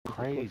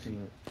crazy.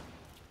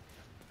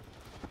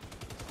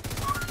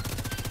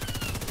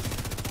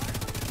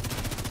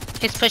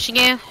 He's pushing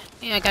you.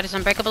 Yeah, I got his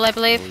unbreakable, I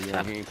believe. Oh,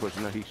 yeah, he ain't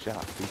pushing. No, he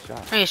shot. He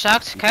shot. Are you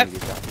shocked? Okay.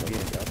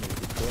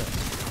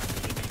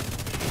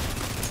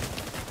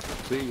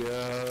 See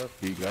ya.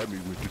 He got me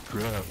with the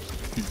trap.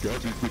 He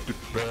got me with the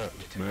trap,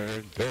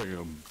 man.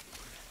 Damn.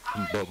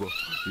 Bubba.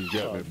 He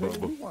got me,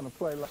 Bubba. You wanna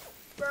play like...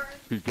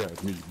 He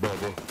got me,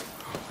 Bubba.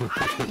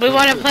 We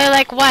want to play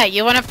like what?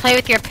 You want to play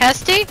with your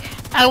pesty?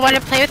 I want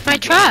to play with my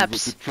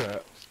traps.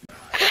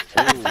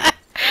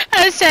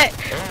 I said.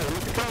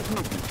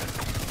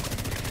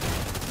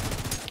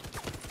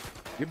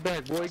 Get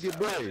back, boy. Get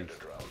blazed.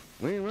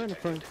 We ain't running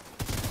from you.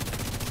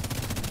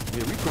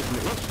 Yeah, we pushing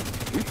the issue.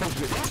 We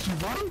pushing the issue,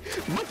 boy.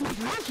 We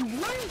pushing the issue,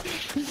 boy.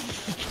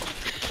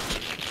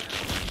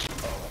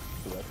 Oh,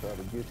 so I try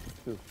to get you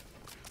too.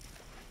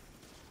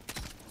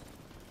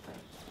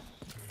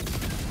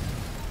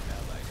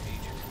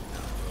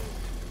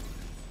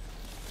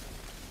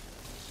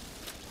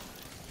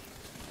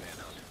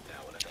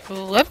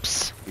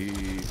 Whoops.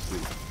 Easy.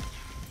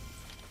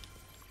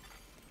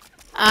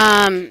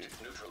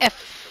 If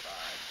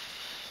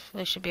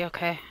we should be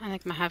okay. I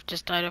think my half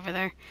just died over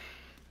there.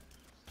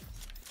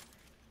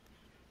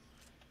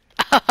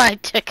 Oh, I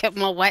took it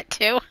more wet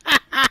too.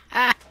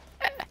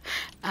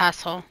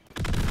 Asshole.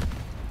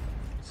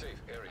 Safe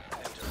area.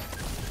 Enter.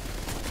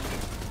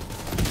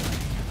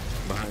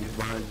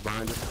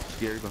 Behind us.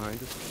 Scary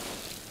behind us.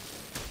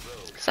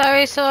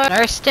 Sorry, sword.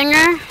 Our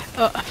stinger.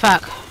 Oh,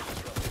 fuck.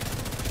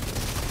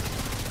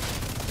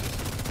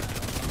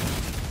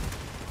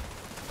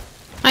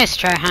 Nice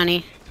try,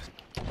 honey.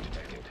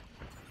 Detected.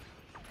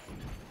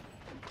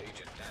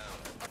 Agent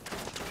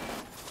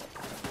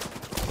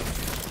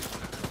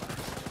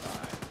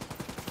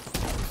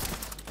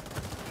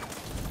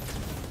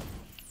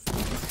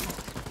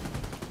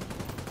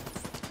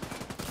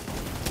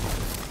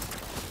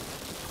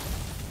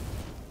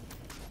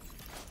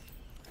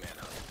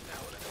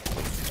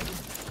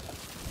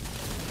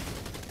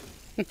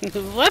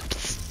down.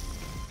 Whoops.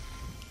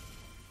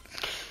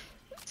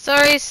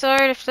 Sorry,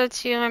 sword, if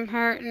that's you, I'm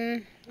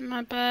hurting.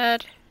 My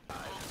bad.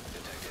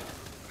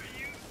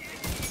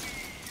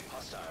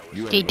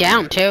 He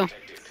down too.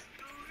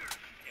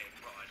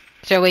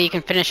 Is there a way you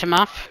can finish him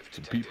off?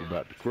 Some people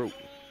about to croak.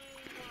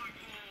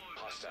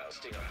 Hostile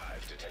stinger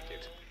hive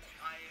detected.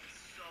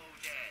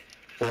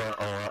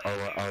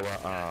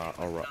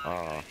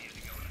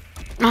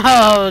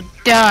 Oh,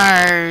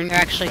 darn. You're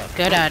actually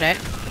good at it.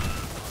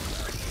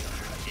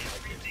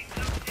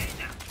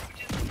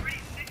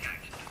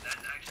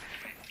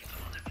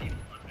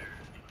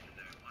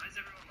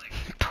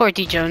 Poor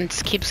D.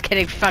 Jones keeps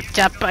getting fucked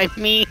up by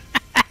me.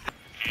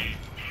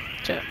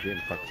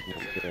 Getting fucked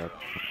up.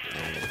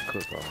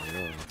 Cook all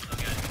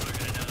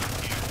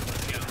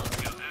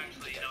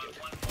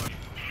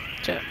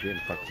Getting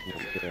fucked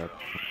up.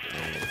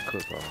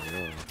 Cook all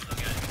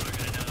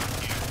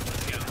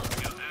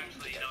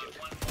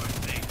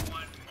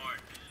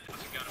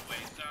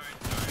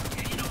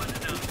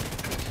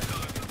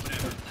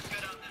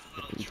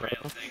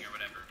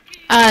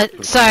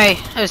Sorry,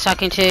 I was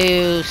talking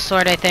to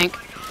Sword, I think.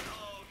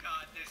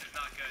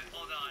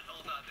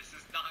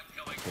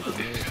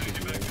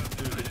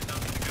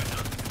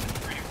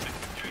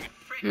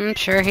 I'm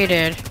sure he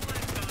did.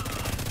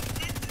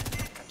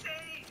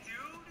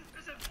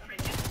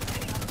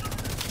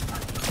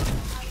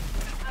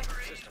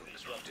 System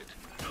disrupted.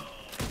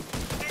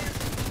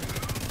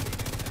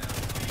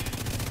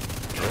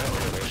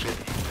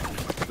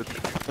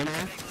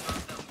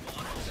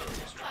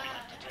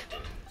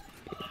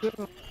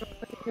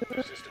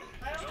 System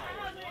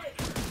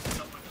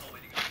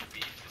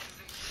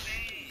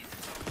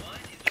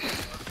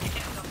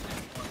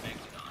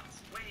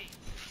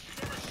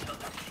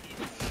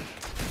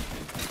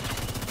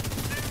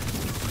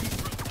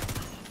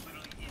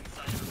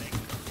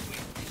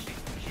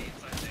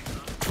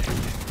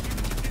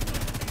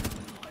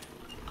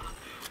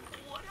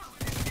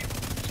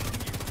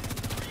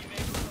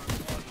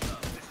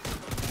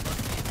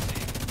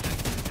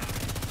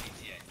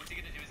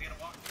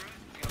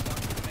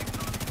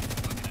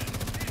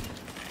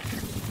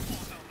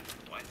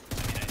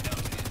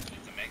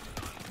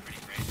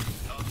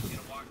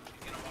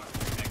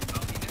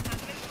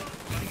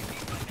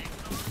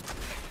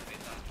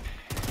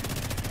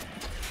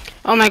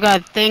Oh my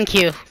god, thank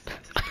you. Did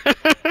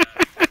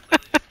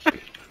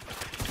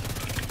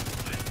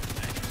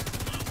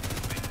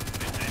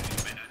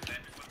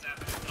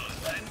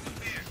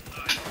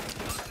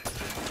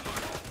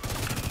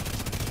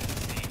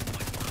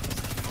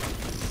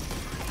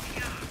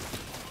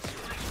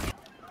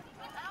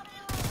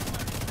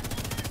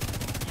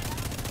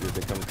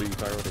they come to you,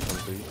 Tyro? They come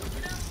to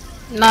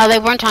you? No, they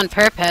weren't on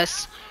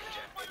purpose.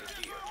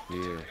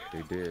 Yeah,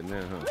 they did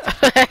now, huh?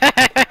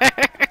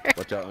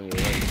 Watch out on your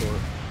right,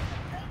 Sword.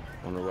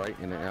 On the right,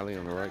 in the alley,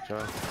 on the right,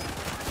 child.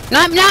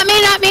 Not me,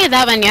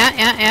 that one,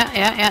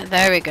 yeah,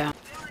 there we go.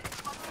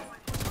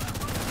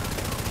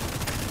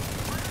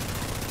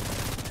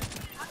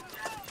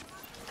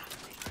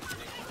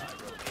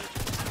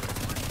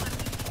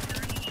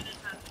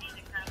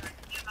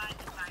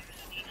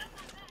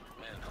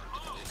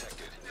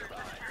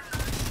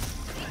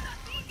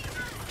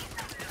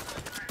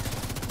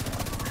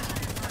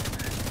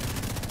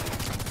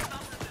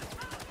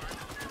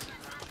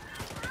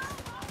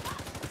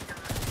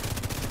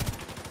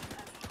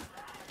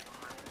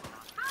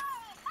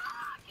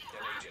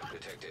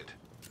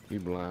 He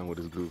blind with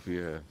his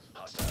goofy ass.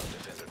 Hostile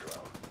defender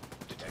drone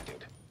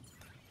detected.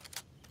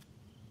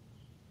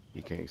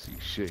 He can't see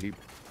shit. He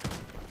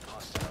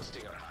Hostile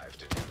stinger hive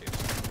detected.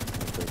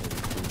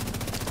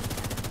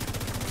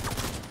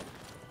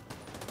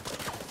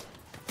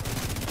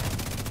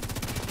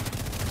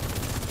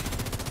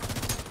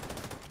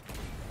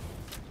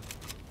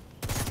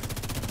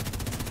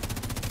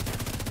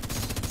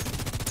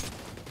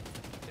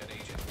 Dead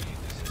agent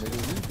being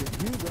Nigga,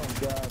 you gonna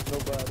die if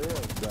nobody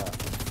else die.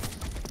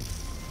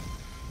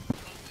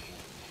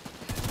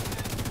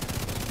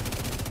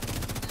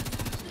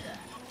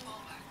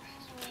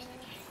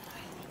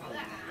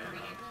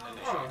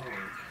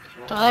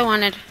 That's all I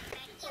wanted.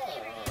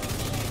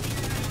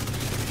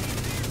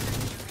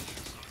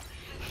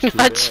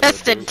 Not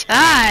just in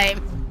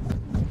time.